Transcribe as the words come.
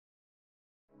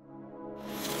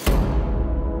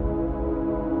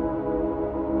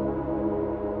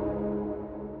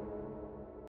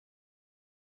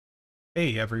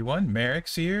Hey everyone,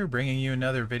 Mherex here, bringing you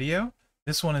another video.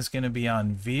 This one is going to be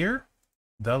on Veer,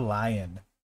 the Lion.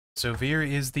 So Veer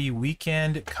is the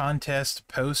weekend contest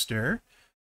poster.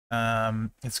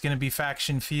 It's going to be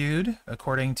faction feud,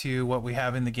 according to what we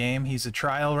have in the game. He's a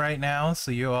trial right now, so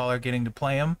you all are getting to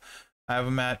play him. I have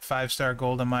him at 5-star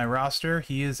gold on my roster.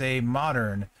 He is a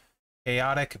modern,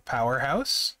 chaotic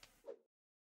powerhouse.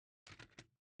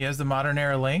 He has the modern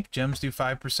era link. Gems do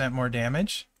 5% more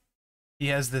damage. He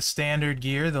has the standard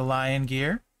gear, the Lion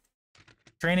gear.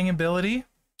 Training ability,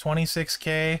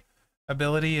 26k.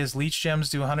 Ability is Leech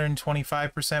Gems do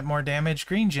 125% more damage.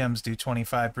 Green Gems do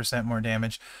 25% more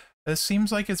damage. This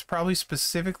seems like it's probably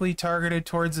specifically targeted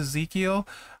towards Ezekiel,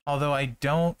 although I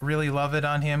don't really love it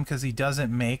on him because he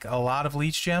doesn't make a lot of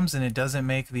Leech Gems, and it doesn't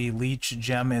make the Leech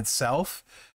Gem itself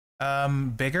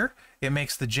bigger. It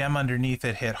makes the gem underneath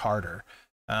it hit harder.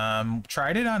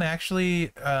 Tried it on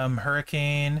actually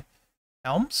Hurricane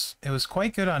Helms. It was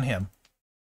quite good on him.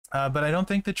 But I don't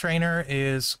think the trainer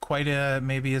is quite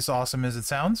maybe as awesome as it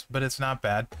sounds, but it's not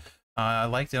bad. I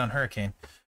liked it on Hurricane.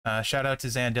 Shout out to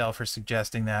Zandel for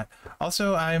suggesting that.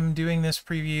 Also, I'm doing this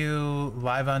preview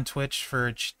live on Twitch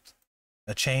for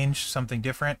a change, something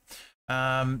different.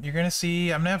 You're going to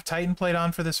see, I'm going to have Titan plate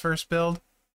on for this first build.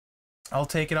 I'll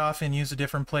take it off and use a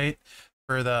different plate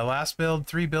for the last build.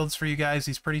 3 builds for you guys.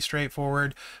 He's pretty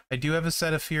straightforward. I do have a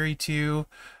set of Fury 2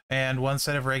 and 1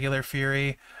 set of regular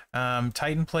Fury.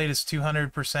 Titan plate is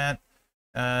 200%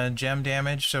 gem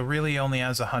damage, so really only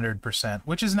has 100%,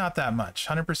 which is not that much.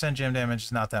 100% gem damage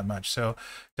is not that much, so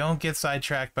don't get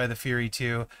sidetracked by the Fury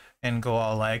 2 and go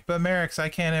all like, but Mherex, I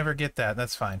can't ever get that.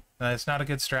 That's fine. It's not a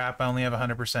good strap. I only have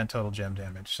 100% total gem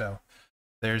damage, so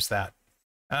there's that.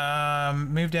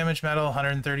 Move damage metal,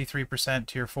 133%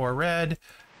 tier 4 red.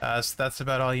 So that's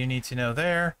about all you need to know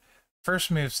there.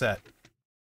 First move set.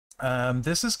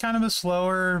 This is kind of a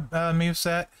slower move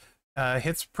set.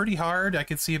 Hits pretty hard. I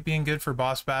could see it being good for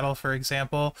boss battle, for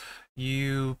example.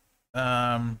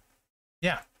 Yeah,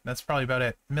 that's probably about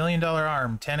it. $1 Million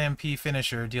Arm, 10 MP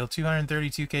finisher, deal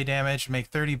 232k damage, make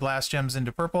 30 blast gems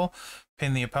into purple,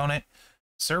 pin the opponent.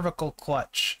 Cervical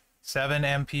Clutch, 7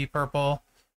 MP purple.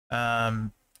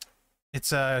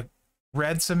 It's a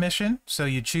red submission, so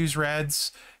you choose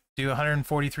reds, do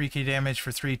 143k damage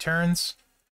for 3 turns.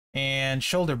 And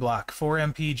Shoulder Block, 4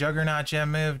 MP Juggernaut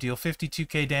gem move, deal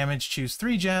 52k damage, choose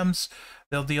 3 gems.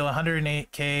 They'll deal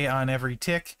 108k on every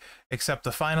tick, except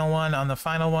the final one. On the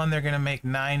final one, they're going to make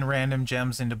 9 random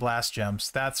gems into blast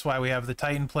gems. That's why we have the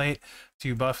Titan plate,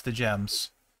 to buff the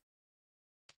gems.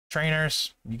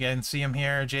 Trainers, you can see them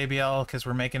here, JBL, because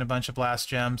we're making a bunch of blast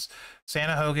gems.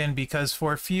 Santa Hogan, because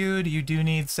for feud, you do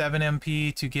need 7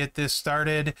 MP to get this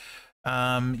started.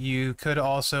 You could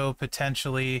also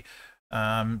potentially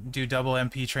do double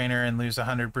MP trainer and lose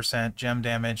 100% gem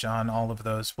damage on all of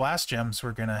those blast gems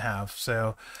we're gonna have.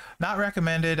 So not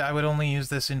recommended. I would only use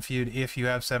this in feud if you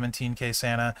have 17k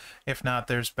Santa. If not,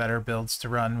 there's better builds to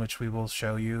run, which we will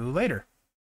show you later.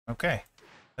 Okay,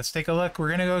 let's take a look.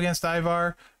 We're gonna go against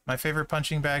Ivar, my favorite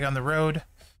punching bag on the road,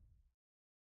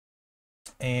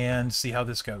 and see how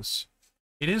this goes.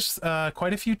 It is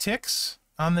quite a few ticks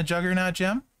on the Juggernaut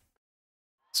gem,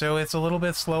 so it's a little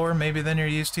bit slower maybe than you're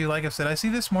used to. Like I said, I see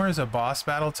this more as a boss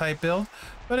battle type build,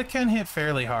 but it can hit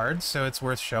fairly hard, so it's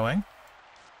worth showing.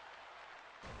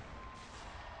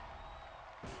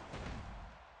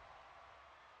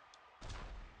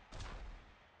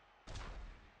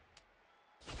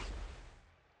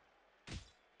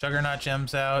 Juggernaut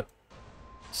gems out.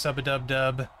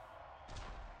 Sub-a-dub-dub.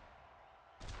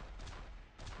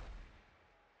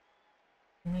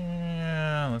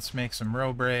 Yeah, let's make some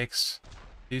row breaks.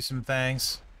 Do some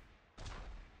things.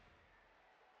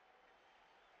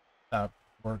 That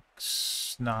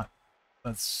works not.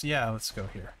 Let's go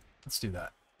here. Let's do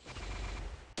that.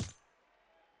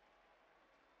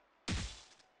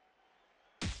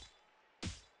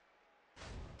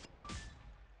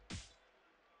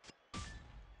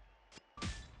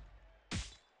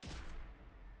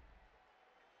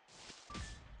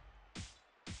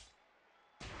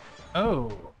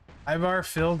 Oh, Ivar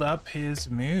filled up his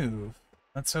move.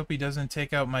 Let's hope he doesn't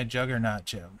take out my Juggernaut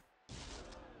gem.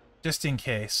 Just in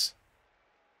case.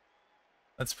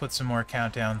 Let's put some more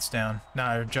countdowns down.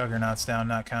 Not Juggernauts down,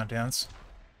 not countdowns.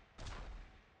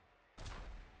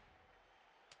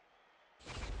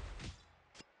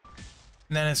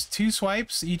 And then it's 2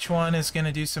 swipes. Each one is going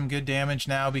to do some good damage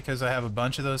now because I have a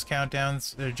bunch of those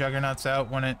countdowns. They're Juggernauts out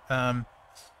when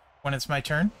it's my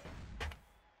turn.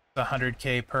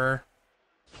 100k per.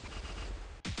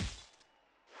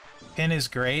 Pin is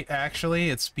great, actually.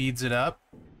 It speeds it up.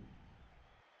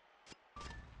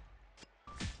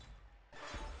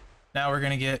 Now we're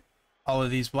going to get all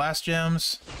of these blast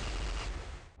gems.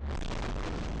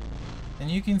 And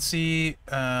you can see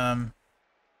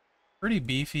pretty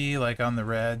beefy, like on the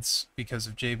reds because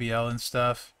of JBL and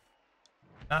stuff.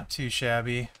 Not too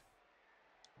shabby.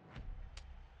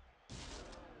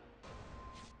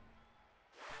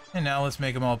 And now let's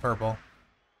make them all purple.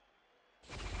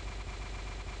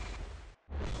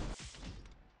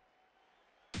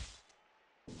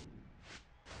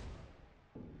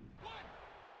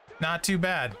 Not too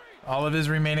bad. All of his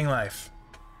remaining life.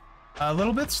 A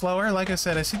little bit slower. Like I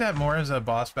said, I see that more as a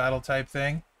boss battle type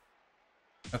thing.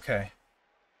 Okay.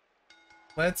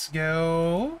 Let's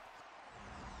go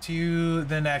to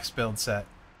the next build set.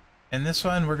 In this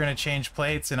one, we're going to change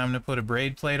plates, and I'm going to put a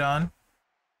braid plate on.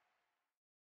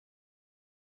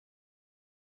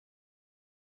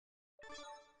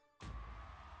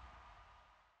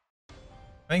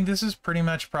 I think this is pretty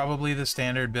much probably the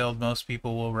standard build most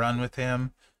people will run with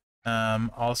him.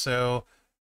 Also,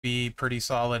 be pretty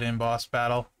solid in boss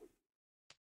battle.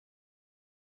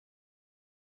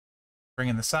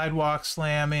 Bringing the sidewalk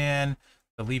slam in,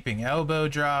 the leaping elbow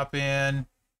drop in,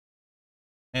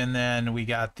 and then we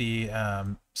got the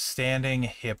standing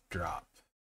hip drop.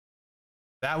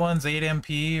 That one's 8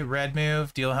 MP, red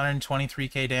move, deal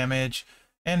 123k damage,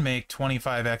 and make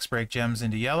 25 X-Break gems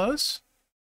into yellows.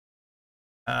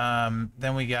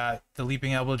 Then we got the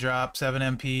leaping elbow drop, 7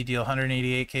 MP, deal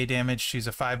 188k damage, choose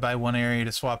a 5x1 area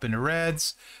to swap into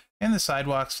reds. And the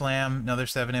sidewalk slam, another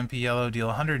 7 MP yellow, deal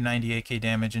 198k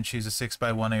damage, and choose a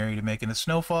 6x1 area to make into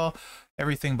snowfall.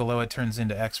 Everything below it turns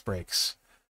into X-Breaks.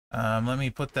 Let me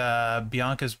put the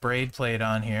Bianca's braid plate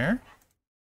on here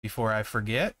before I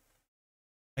forget.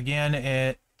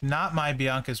 Again, not my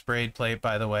Bianca's braid plate,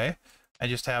 by the way. I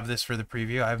just have this for the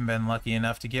preview. I haven't been lucky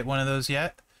enough to get one of those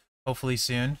yet. Hopefully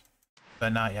soon,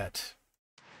 but not yet.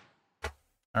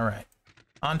 All right,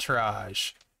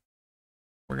 Entourage.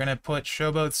 We're gonna put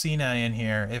Showboat Cena in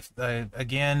here. If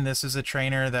again, this is a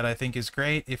trainer that I think is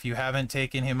great. If you haven't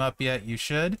taken him up yet, you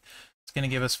should. It's gonna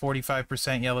give us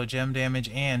 45% yellow gem damage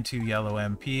and 2 yellow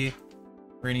MP.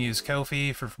 We're gonna use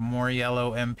Kofi for more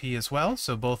yellow MP as well.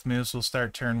 So both moves will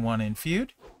start turn 1 in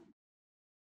feud.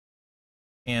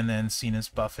 And then Cena's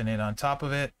buffing it on top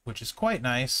of it, which is quite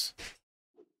nice.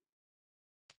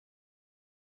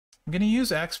 I'm going to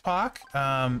use X-Pac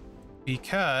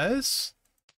because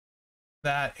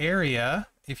that area,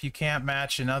 if you can't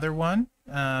match another one,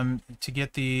 to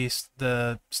get the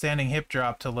standing hip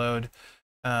drop to load,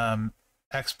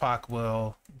 X-Pac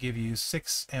will give you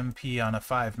 6 MP on a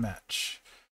 5 match.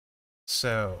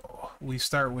 So we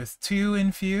start with 2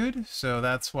 in feud, so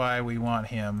that's why we want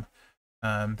him.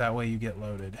 That way you get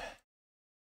loaded.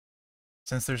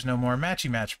 Since there's no more matchy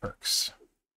match perks.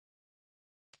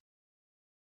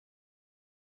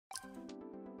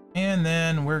 And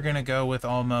then we're going to go with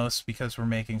almost because we're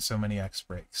making so many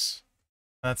X-Breaks.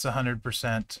 That's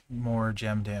 100% more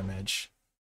gem damage.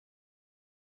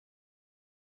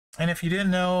 And if you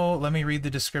didn't know, let me read the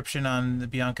description on the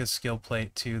Bianca's skill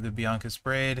plate to the Bianca's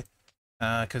braid,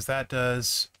 because that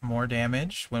does more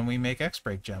damage when we make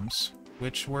X-Break gems,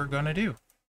 which we're going to do.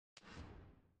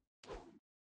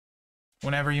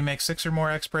 Whenever you make 6 or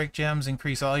more X-Break gems,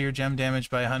 increase all your gem damage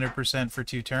by 100% for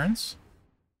 2 turns.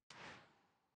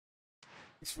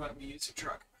 Thanks for letting me use your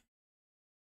truck.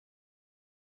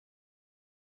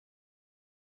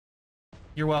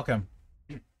 You're welcome.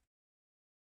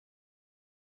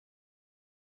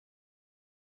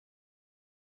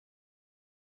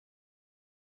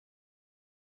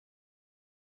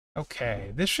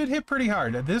 Okay, this should hit pretty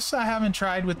hard. This I haven't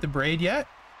tried with the braid yet,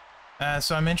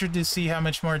 so I'm interested to see how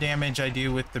much more damage I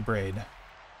do with the braid.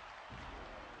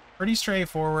 Pretty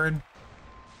straightforward.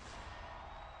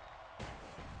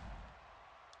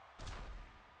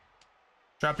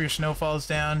 Drop your snowfalls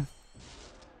down.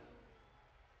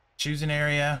 Choose an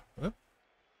area. Whoop.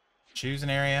 Choose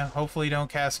an area. Hopefully don't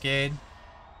cascade.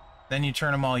 Then you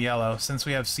turn them all yellow, since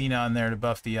we have Cena on there to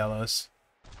buff the yellows.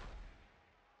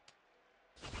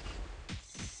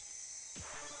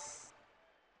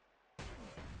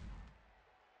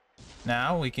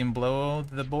 Now we can blow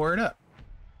the board up.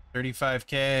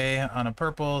 35k on a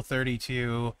purple,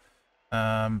 32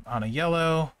 on a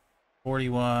yellow,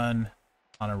 41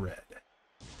 on a red.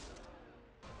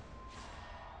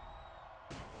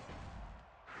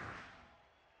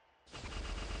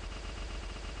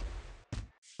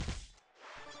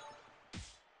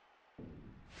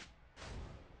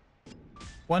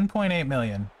 $1.8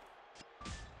 million.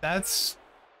 That's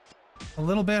a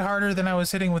little bit harder than I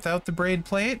was hitting without the braid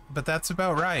plate, but that's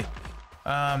about right.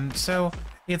 So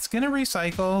it's going to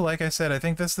recycle. Like I said, I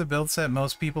think that's the build set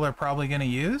most people are probably going to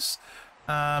use.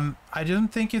 I don't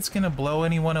think it's going to blow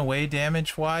anyone away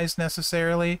damage-wise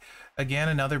necessarily. Again,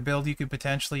 another build you could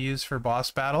potentially use for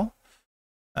boss battle.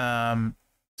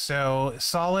 So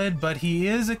solid, but he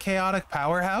is a chaotic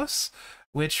powerhouse,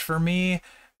 which for me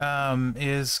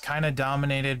is kind of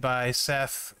dominated by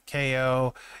Seth,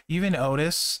 KO, even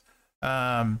Otis.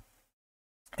 And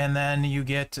then you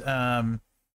get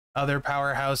other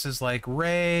powerhouses like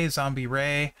Ray, Zombie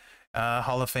Ray,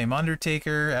 Hall of Fame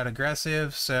Undertaker at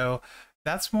aggressive. So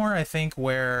that's more, I think,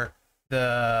 where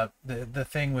the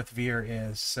thing with Veer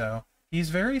is. So he's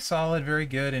very solid, very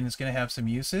good, and is going to have some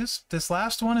uses. This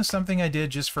last one is something I did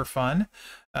just for fun.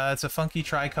 It's a funky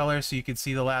tricolor, so you can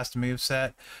see the last move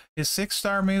set. His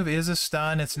 6-star move is a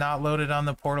stun. It's not loaded on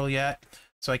the portal yet,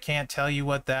 so I can't tell you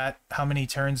how many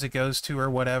turns it goes to or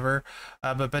whatever.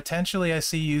 But potentially I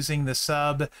see using the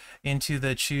sub into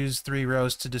the choose 3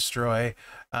 rows to destroy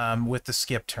with the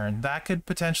skip turn. That could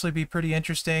potentially be pretty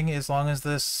interesting as long as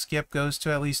the skip goes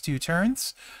to at least 2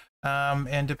 turns,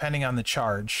 and depending on the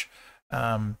charge.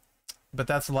 But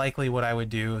that's likely what I would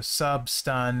do. Sub,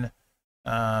 stun,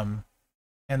 and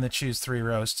the choose 3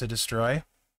 rows to destroy.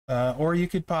 Or you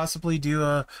could possibly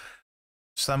do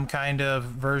some kind of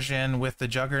version with the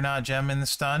Juggernaut gem in the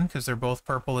stun, because they're both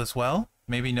purple as well.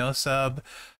 Maybe no sub,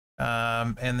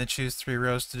 and the choose 3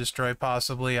 rows to destroy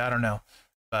possibly. I don't know.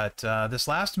 But this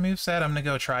last move set, I'm going to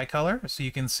go tricolor, so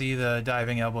you can see the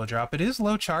diving elbow drop. It is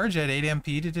low charge at 8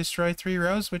 MP to destroy 3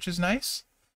 rows, which is nice.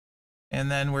 And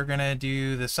then we're going to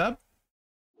do the sub.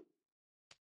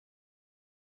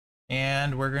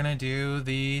 And we're going to do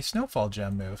the Snowfall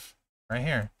gem move right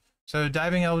here. So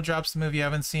diving elbow drop's the move you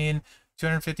haven't seen.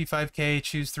 255k,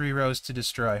 choose 3 rows to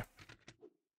destroy.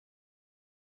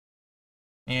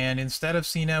 And instead of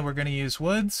Cena, we're going to use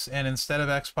Woods, and instead of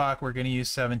X-Pac, we're going to use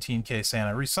 17k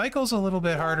Santa. Recycle's a little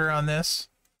bit harder on this,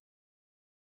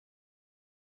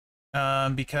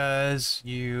 because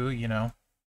you know,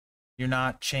 you're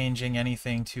not changing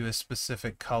anything to a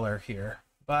specific color here.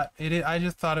 But I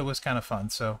just thought it was kind of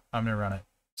fun, so I'm going to run it,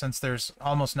 since there's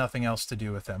almost nothing else to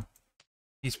do with him.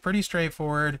 He's pretty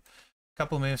straightforward.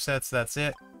 Couple movesets, that's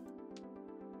it.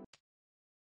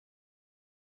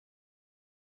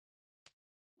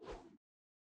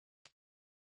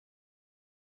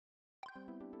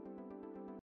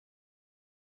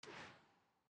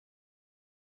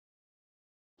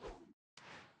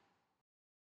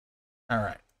 All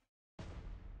right.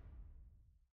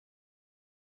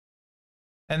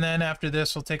 And then after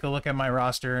this, we'll take a look at my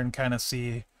roster and kind of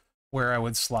see where I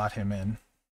would slot him in.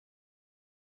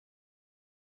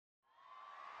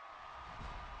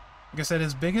 Like I said,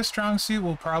 his biggest strong suit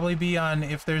will probably be on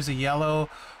if there's a yellow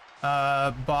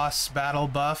boss battle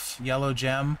buff, yellow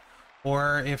gem,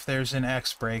 or if there's an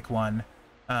X-Break one.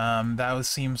 That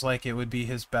seems like it would be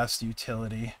his best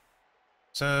utility.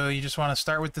 So you just want to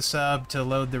start with the sub to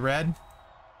load the red.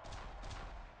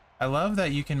 I love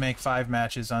that you can make 5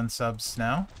 matches on subs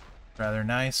now. Rather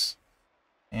nice.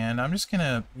 And I'm just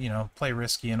gonna, you know, play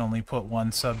risky and only put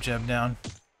 1 sub gem down.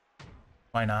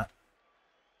 Why not?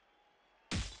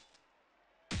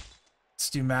 Let's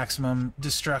do maximum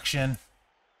destruction.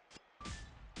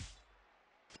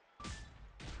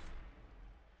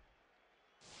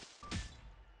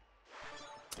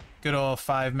 Good old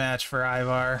 5 match for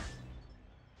Ivar.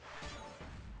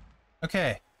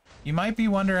 Okay, you might be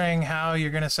wondering how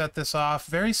you're going to set this off.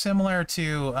 Very similar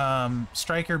to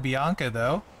Striker Bianca,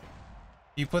 though.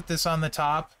 You put this on the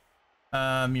top,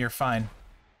 you're fine.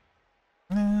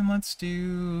 And let's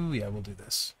do... yeah, we'll do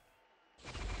this.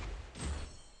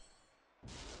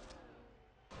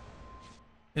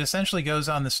 It essentially goes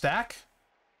on the stack.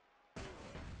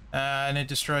 And it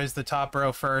destroys the top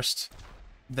row first,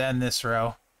 then this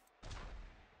row.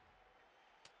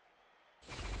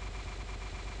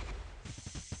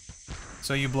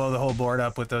 So you blow the whole board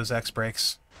up with those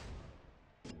X-Breaks.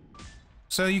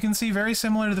 So you can see very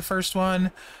similar to the first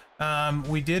one.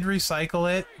 We did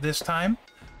recycle it this time.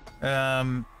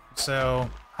 So,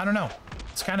 I don't know.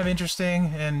 It's kind of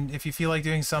interesting, and if you feel like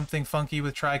doing something funky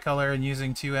with tricolor and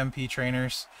using 2 MP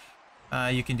trainers,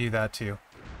 you can do that too.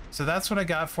 So that's what I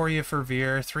got for you for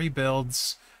Veer. 3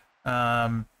 builds.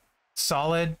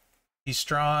 Solid. He's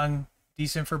strong.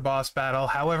 Decent for boss battle.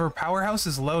 However, Powerhouse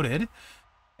is loaded.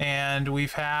 And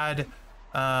we've had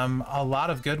a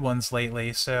lot of good ones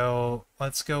lately. So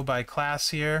let's go by class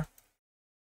here.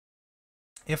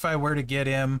 If I were to get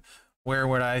him, where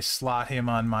would I slot him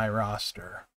on my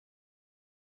roster?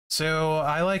 So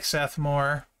I like Seth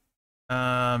more.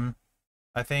 I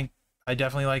think I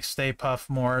definitely like Stay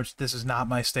Puff more. This is not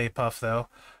my Stay Puff, though.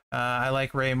 I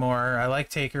like Ray more. I like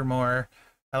Taker more.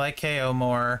 I like KO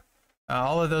more.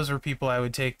 All of those were people I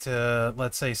would take to,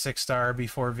 let's say, 6-star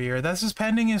before Veer. That's just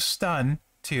pending his stun,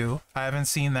 too. I haven't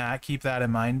seen that. Keep that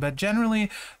in mind. But generally,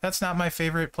 that's not my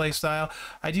favorite playstyle.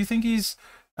 I do think he's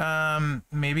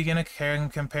maybe going to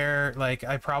compare, like,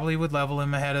 I probably would level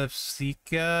him ahead of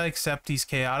Sika, except he's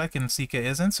chaotic and Sika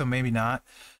isn't, so maybe not.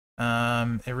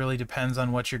 It really depends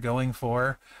on what you're going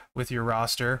for with your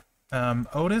roster.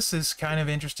 Otis is kind of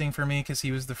interesting for me because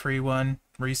he was the free one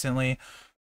recently.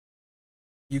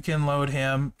 You can load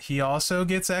him. He also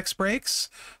gets X breaks,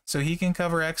 so he can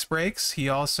cover X breaks. He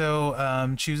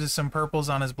also chooses some purples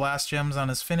on his blast gems on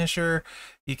his finisher.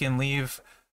 He can leave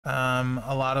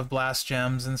a lot of blast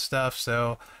gems and stuff.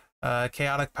 So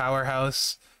chaotic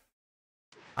powerhouse.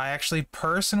 I actually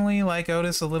personally like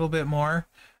Otis a little bit more,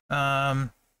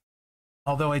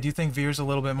 although I do think Veer's a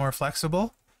little bit more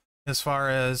flexible as far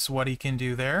as what he can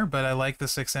do there, but I like the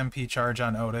 6 MP charge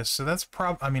on Otis. So that's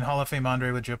I mean, Hall of Fame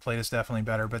Andre with Drip Plate is definitely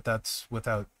better, but that's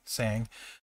without saying.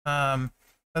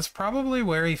 That's probably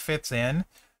where he fits in,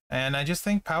 and I just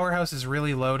think Powerhouse is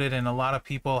really loaded, and a lot of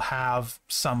people have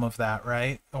some of that,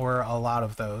 right? Or a lot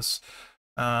of those.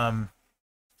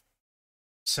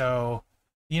 So,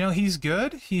 you know, he's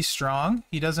good, he's strong,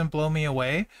 he doesn't blow me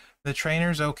away. The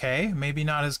trainer's okay, maybe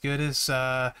not as good as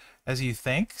you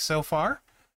think so far.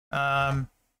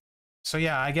 So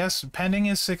yeah, I guess pending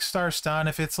his 6-star stun,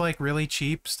 if it's like really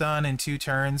cheap stun in 2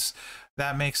 turns,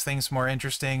 that makes things more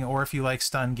interesting. Or if you like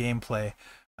stun gameplay,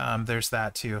 there's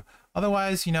that too.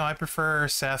 Otherwise, you know, I prefer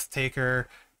Seth, Taker,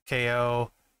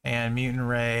 KO, and Mutant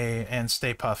Ray, and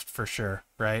Stay Puffed for sure,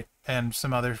 right? And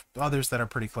some others that are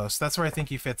pretty close. That's where I think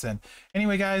he fits in.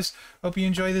 Anyway, guys, hope you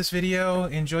enjoy this video.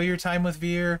 Enjoy your time with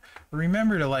Veer.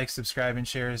 Remember to like, subscribe, and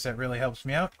share, as that really helps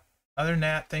me out. Other than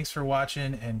that, thanks for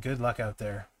watching, and good luck out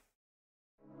there.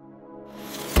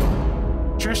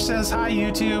 Trish says hi,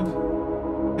 YouTube,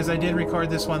 because I did record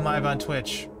this one live on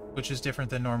Twitch, which is different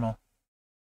than normal.